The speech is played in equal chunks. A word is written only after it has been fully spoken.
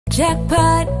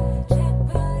Jackpot,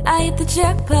 I hit the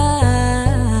jackpot,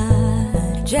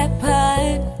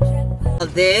 jackpot.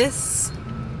 This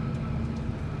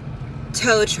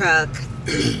tow truck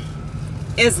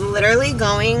is literally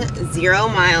going 0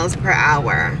 miles per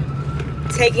hour.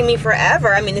 Taking me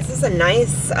forever. I mean, this is a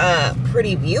nice,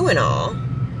 pretty view and all.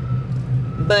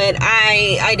 But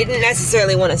I didn't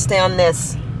necessarily want to stay on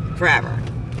this forever.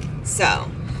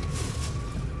 So,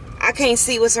 I can't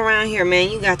see what's around here,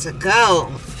 man. You got to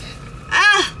go.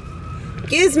 Ah!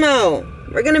 Gizmo!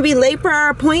 We're gonna be late for our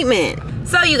appointment.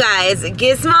 So, you guys,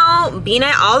 Gizmo,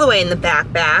 Beanut all the way in the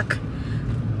back,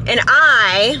 and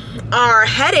I are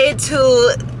headed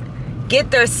to get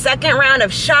their second round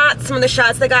of shots. Some of the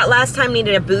shots they got last time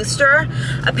needed a booster.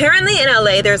 Apparently in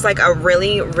LA, there's like a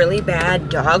really, really bad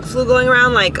dog flu going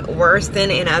around, like worse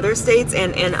than in other states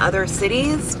and in other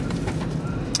cities.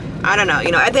 I don't know,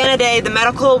 you know, at the end of the day, the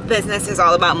medical business is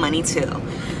all about money too.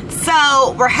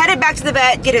 So we're headed back to the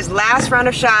vet, get his last round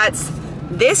of shots.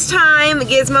 This time,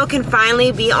 Gizmo can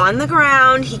finally be on the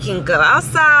ground. He can go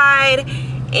outside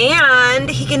and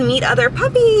he can meet other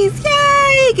puppies.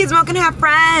 Yay! Gizmo can have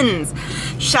friends.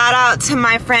 Shout out to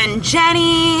my friend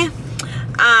Jenny.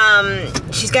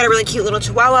 She's got a really cute little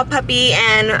Chihuahua puppy,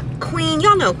 and Queen,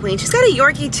 y'all know Queen. She's got a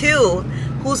Yorkie too,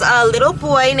 who's a little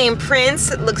boy named Prince.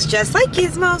 It looks just like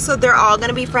Gizmo, so they're all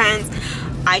gonna be friends.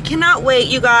 I cannot wait,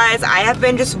 you guys. I have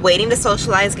been just waiting to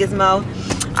socialize Gizmo.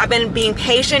 I've been being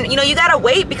patient. You know, you gotta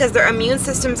wait because their immune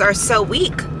systems are so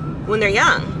weak when they're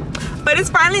young. But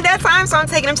it's finally that time, so I'm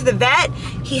taking him to the vet.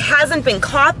 He hasn't been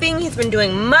coughing. He's been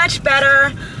doing much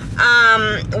better.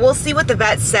 We'll see what the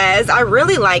vet says. I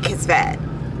really like his vet.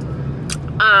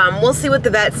 We'll see what the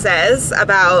vet says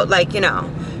about, like, you know,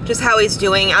 just how he's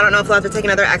doing. I don't know if we'll have to take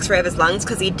another x-ray of his lungs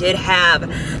because he did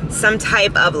have some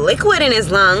type of liquid in his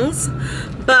lungs.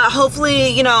 But hopefully,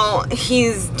 you know,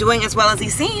 he's doing as well as he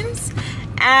seems.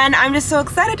 And I'm just so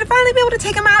excited to finally be able to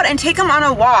take him out and take him on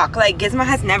a walk. Like, Gizmo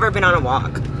has never been on a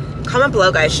walk. Comment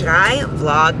below, guys. Should I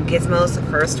vlog Gizmo's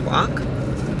first walk?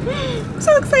 I'm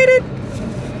so excited.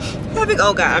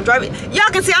 Oh God, I'm driving. Y'all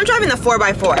can see I'm driving the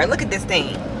 4x4. Look at this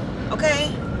thing.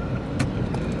 Okay.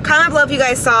 Comment below if you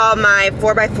guys saw my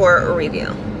 4x4 review.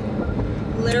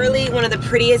 Literally one of the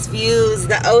prettiest views.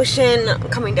 The ocean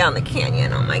coming down the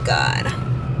canyon. Oh my God.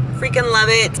 Freaking love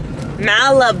it.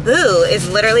 Malibu is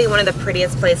literally one of the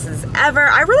prettiest places ever.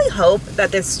 I really hope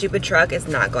that this stupid truck is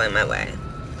not going my way.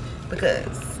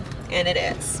 Because, and it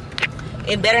is.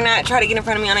 It better not try to get in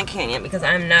front of me on a canyon because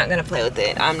I'm not gonna play with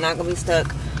it. I'm not gonna be stuck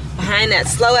behind that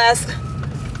slow ass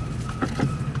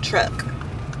truck.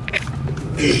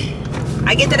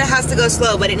 I get that it has to go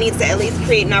slow, but it needs to at least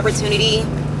create an opportunity,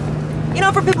 you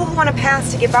know, for people who want to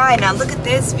pass to get by. Now look at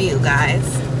this view, guys.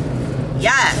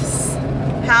 Yes.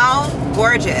 How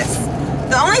gorgeous.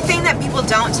 The only thing that people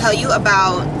don't tell you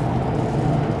about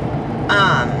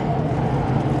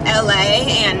LA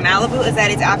and Malibu is that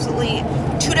it's absolutely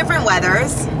two different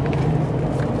weathers.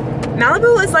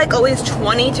 Malibu is like always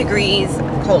 20 degrees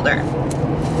colder.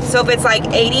 So if it's like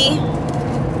 80,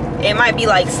 it might be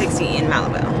like 60 in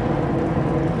Malibu.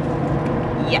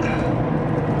 Yeah.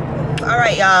 All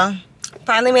right, y'all.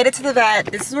 Finally made it to the vet.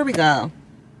 This is where we go.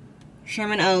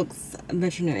 Sherman Oaks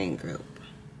Veterinary Group.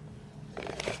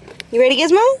 You ready,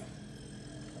 Gizmo?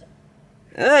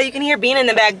 Oh, you can hear Beena in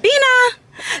the back. Beena!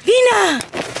 Beena!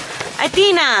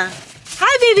 Athena!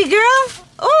 Hi, baby girl!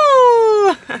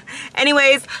 Ooh!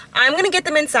 Anyways, I'm gonna get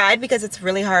them inside because it's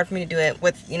really hard for me to do it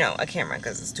with, you know, a camera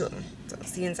because it's two of them. So,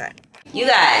 see you inside. You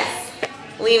guys,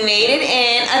 we made it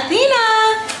in.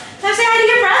 Athena! Come say hi to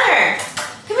your brother.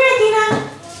 Come here, Athena.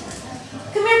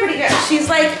 Come here, pretty girl. She's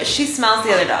like, she smells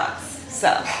the other dogs.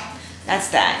 So, that's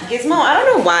that. Gizmo, I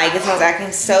don't know why Gizmo's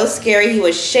acting so scary. He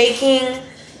was shaking.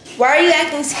 Why are you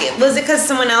acting scared? Was it because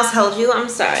someone else held you? I'm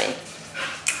sorry.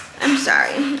 I'm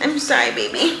sorry. I'm sorry,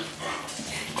 baby.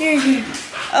 Here.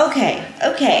 Okay,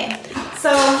 okay.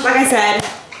 So, like I said,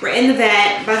 we're in the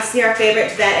vet. About to see our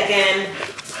favorite vet again.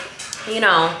 You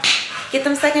know, get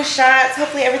them second shots.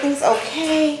 Hopefully everything's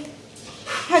okay.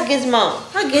 How Gizmo?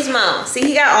 How Gizmo? See,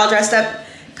 he got all dressed up.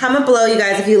 Comment below, you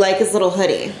guys, if you like his little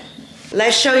hoodie.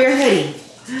 Let's show your hoodie.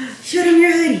 Show them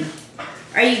your hoodie.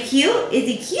 Are you cute? Is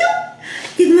he cute?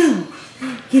 Gizmo.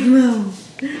 Gizmo.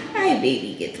 Hi,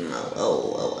 baby Gizmo.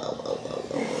 Oh.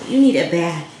 You need a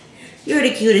bath. You're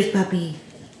the cutest puppy.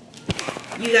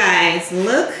 You guys,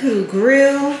 look who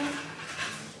grew.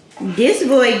 This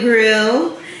boy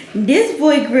grew. This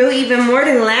boy grew even more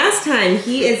than last time.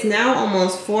 He is now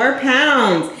almost 4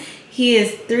 pounds. He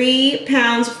is 3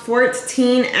 pounds,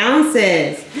 14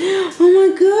 ounces. Oh my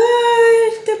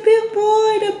gosh, the big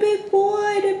boy, the big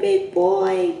boy, the big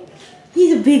boy.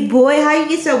 He's a big boy. How you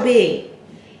get so big?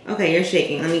 Okay, you're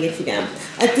shaking. Let me get you down.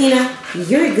 Athena,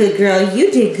 you're a good girl. You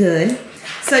did good.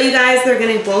 So you guys, they're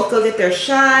gonna both go get their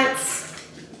shots.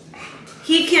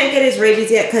 He can't get his rabies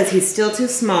yet because he's still too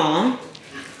small.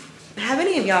 Have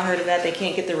any of y'all heard of that? They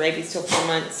can't get the rabies till 4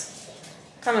 months?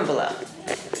 Comment below.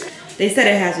 They said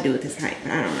it has to do with his height,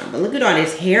 but I don't know. But look at all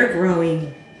this hair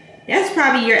growing. That's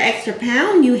probably your extra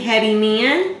pound, you heavy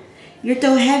man. You're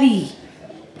so heavy.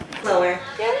 Lower.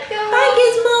 Bye,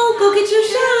 Gizmo. Go get your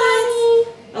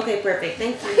shots. Okay, perfect.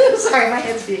 Thank you. Sorry, my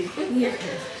head's big. Here.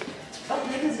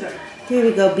 Here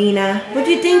we go, Bina. What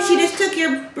do you think? She just took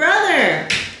your brother.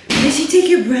 Did she take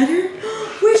your brother?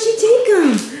 Where'd she take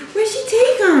him? Where'd she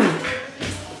take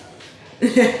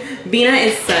him? Bina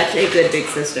is such a good big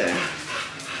sister.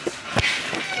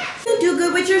 You do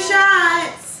good with your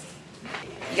shots.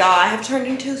 Y'all, I have turned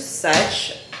into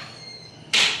such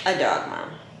a dog mom.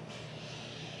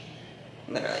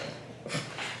 Literally.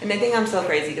 And they think I'm so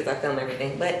crazy because I film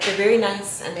everything, but they're very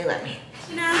nice and they let me.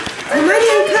 Come on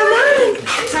in, come on.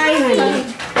 Hi, honey.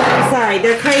 Sorry,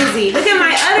 they're crazy. Look at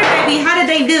my other baby. How did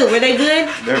they do? Were they good?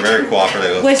 They're very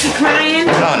cooperative. Was she crying?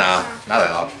 No, not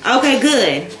at all. Okay,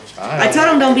 good. I told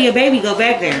them don't be a baby, go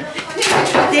back there.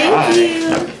 Thank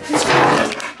you.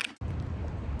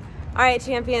 All right,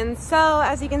 champions. So,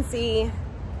 as you can see,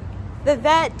 the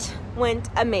vet went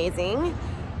amazing.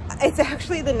 It's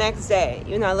actually the next day,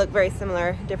 even though I look very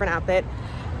similar, different outfit.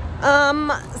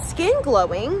 Skin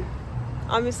glowing.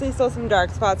 Obviously still some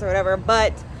dark spots or whatever,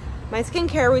 but my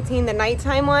skincare routine, the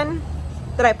nighttime one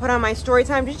that I put on my story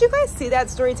time. Did you guys see that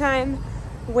story time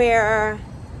where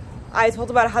I told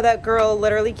about how that girl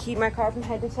literally keyed my car from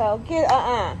head to toe?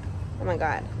 Oh my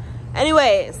God.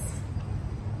 Anyways,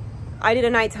 I did a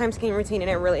nighttime skin routine and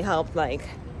it really helped. Like,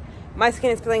 my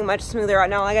skin is feeling much smoother right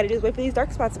now. All I gotta do is wait for these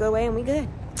dark spots to go away and we good.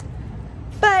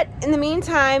 But in the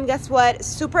meantime, guess what?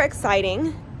 Super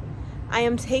exciting. I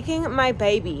am taking my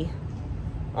baby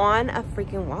on a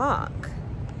freaking walk.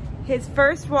 His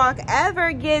first walk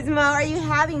ever, Gizmo. Are you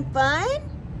having fun?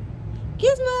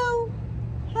 Gizmo,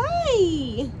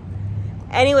 hi.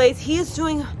 Anyways, he is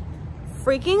doing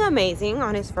freaking amazing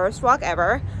on his first walk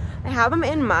ever. I have him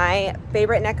in my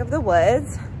favorite neck of the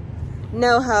woods,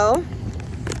 NoHo.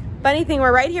 Funny thing,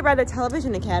 we're right here by the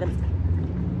television academy.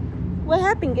 What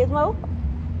happened, Gizmo?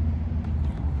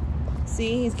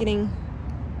 See, he's getting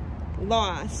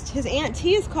lost. His Aunt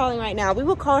T is calling right now. We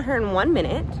will call her in 1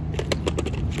 minute.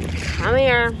 Come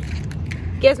here.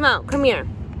 Gizmo, come here.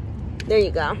 There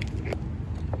you go.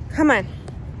 Come on.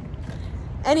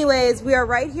 Anyways, we are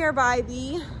right here by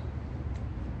the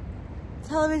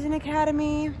television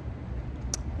academy.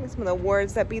 There's some of the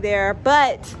words that be there.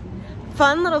 But,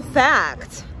 fun little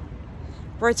fact.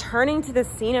 Returning to the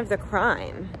scene of the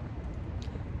crime.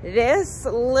 This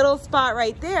little spot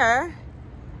right there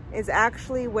is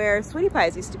actually where Sweetie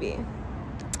Pies used to be.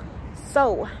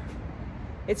 So,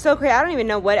 it's so crazy. I don't even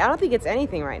know I don't think it's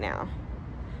anything right now.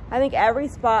 I think every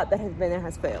spot that has been there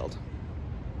has failed.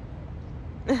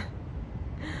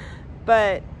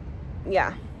 But,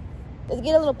 yeah. Let's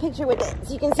get a little picture with it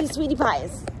so you can see Sweetie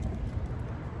Pies.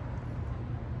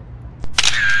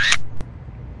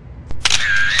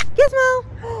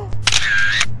 Gizmo!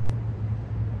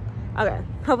 Okay,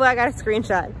 hopefully I got a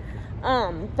screenshot.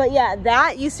 But yeah,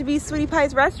 that used to be Sweetie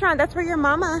Pie's restaurant. That's where your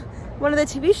mama, one of the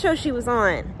TV shows she was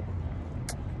on.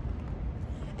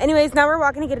 Anyways, now we're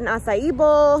walking to get an acai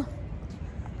bowl.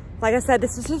 Like I said,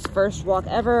 this is his first walk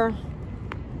ever.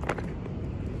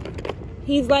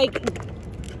 He's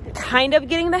like kind of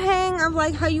getting the hang of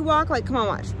like how you walk. Like, come on,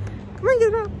 watch. Come on,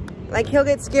 Gizmo. Like, he'll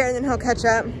get scared and then he'll catch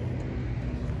up.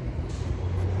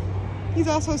 He's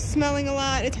also smelling a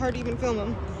lot. It's hard to even film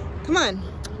him. Come on,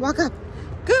 walk up.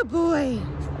 Good boy.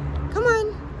 Come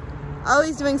on. Oh,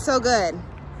 he's doing so good.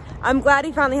 I'm glad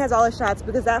he finally has all his shots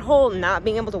because that whole not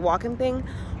being able to walk him thing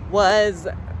was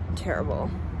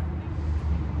terrible.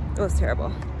 It was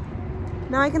terrible.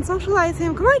 Now I can socialize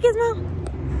him. Come on,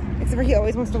 Gizmo. Except for he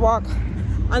always wants to walk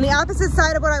on the opposite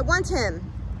side of what I want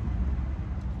him.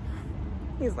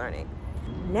 He's learning.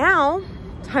 Now,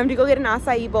 time to go get an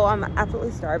acai bowl. I'm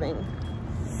absolutely starving.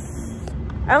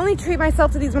 I only treat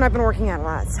myself to these when I've been working out a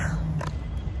lot, so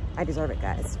I deserve it,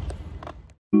 guys.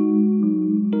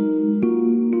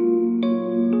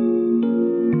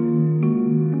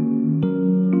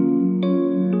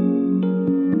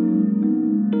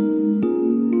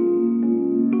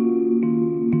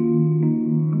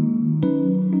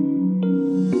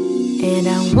 And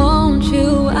I want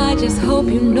you, I just hope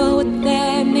you know what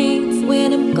that means.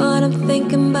 When I'm gone, I'm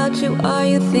thinking about you, are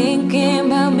you thinking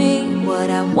about me? What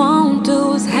I won't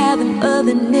do is have them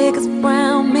other niggas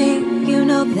around me. you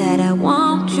know that I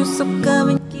want you, so come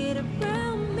and get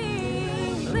around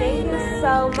me. Thank you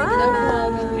so much.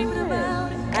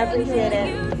 I appreciate it.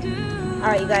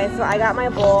 Alright, you guys, so I got my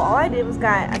bowl. All I did was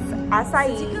got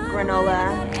acai,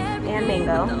 granola, and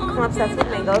mango. I'm obsessed with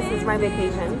mango since my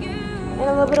vacation. And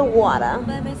a little bit of water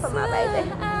for my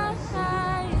baby.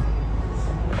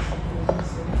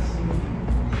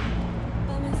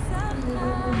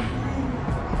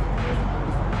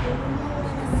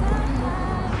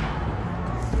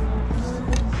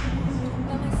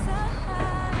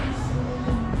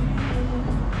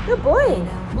 Good boy.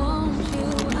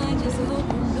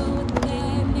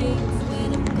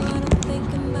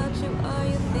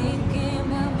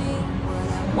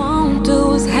 Won't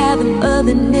do is have them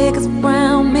other niggas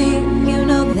around me.